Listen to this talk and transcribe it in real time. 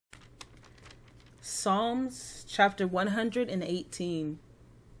Psalms chapter 118.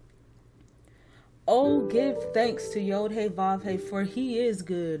 Oh, give thanks to Yod-Heh-Vav-Heh, for he is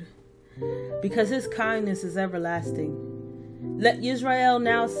good, because his kindness is everlasting. Let Israel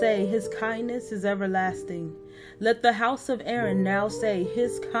now say, his kindness is everlasting. Let the house of Aaron now say,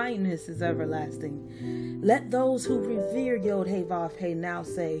 his kindness is everlasting. Let those who revere Yod-Heh-Vav-Heh now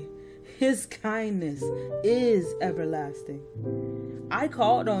say, his kindness is everlasting. I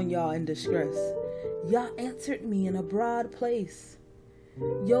called on Yah in distress. Yah answered me in a broad place.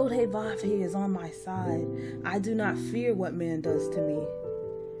 Yod-Heh-Vav-Heh is on my side. I do not fear what man does to me.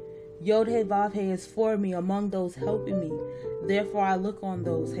 Yod-Heh-Vav-Heh is for me among those helping me. Therefore I look on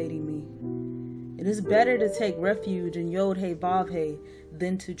those hating me. It is better to take refuge in Yod-Heh-Vav-Heh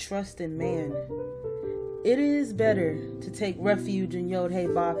than to trust in man. It is better to take refuge in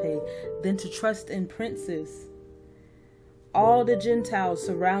Yod-Heh-Vav-Heh than to trust in princes. All the Gentiles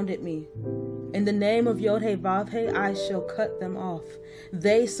surrounded me. In the name of Yod-Heh-Vav-Heh, I shall cut them off.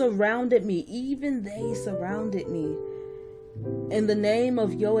 They surrounded me, even they surrounded me. In the name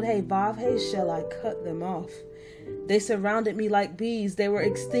of Yod-Heh-Vav-Heh shall I cut them off. They surrounded me like bees. They were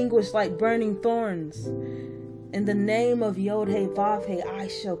extinguished like burning thorns. In the name of Yod-Heh-Vav-Heh, I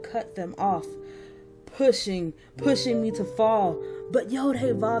shall cut them off. Pushing me to fall. But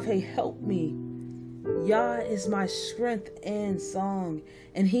Yod-Heh-Vav-Heh helped me. Yah is my strength and song,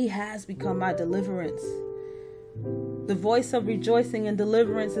 and he has become my deliverance. The voice of rejoicing and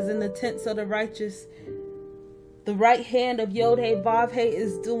deliverance is in the tents of the righteous. The right hand of Yod-Heh-Vav-Heh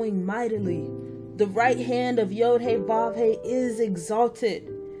is doing mightily. The right hand of Yod-Heh-Vav-Heh is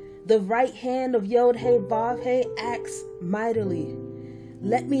exalted. The right hand of Yod-Heh-Vav-Heh acts mightily.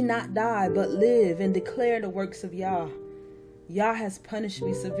 Let me not die, but live and declare the works of Yah. Yah has punished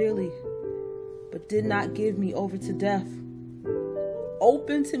me severely, but did not give me over to death.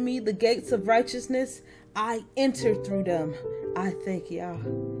 Open to me the gates of righteousness. I enter through them. I thank Yah.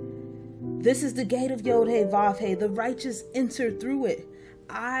 This is the gate of Yod-Heh-Vav-Heh. The righteous enter through it.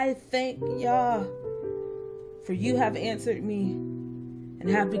 I thank Yah. For you have answered me and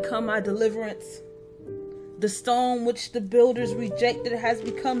have become my deliverance. The stone which the builders rejected has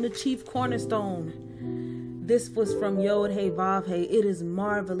become the chief cornerstone. This was from Yod-Heh-Vav-Heh. It is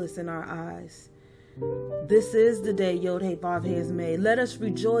marvelous in our eyes. This is the day Yod-Heh-Vav-Heh has made. Let us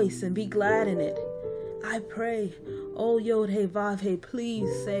rejoice and be glad in it. I pray, O Yod-Heh-Vav-Heh, please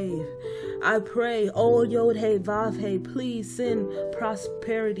save. I pray, O Yod-Heh-Vav-Heh, please send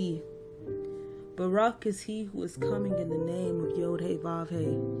prosperity. Barak is he who is coming in the name of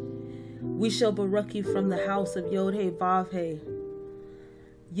Yod-Heh-Vav-Heh. We shall barak you from the house of Yod-Heh-Vav-Heh.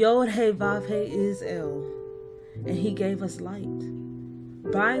 Yod-Heh-Vav-Heh is El, and he gave us light.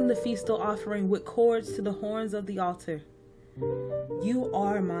 Bind the festal offering with cords to the horns of the altar. You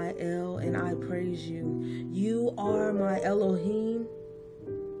are my El, and I praise you. You are my Elohim.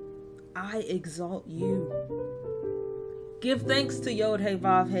 I exalt you. Give thanks to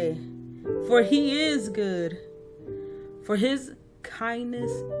Yod-Heh-Vav-Heh, for he is good, for his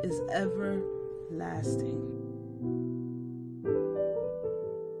kindness is everlasting.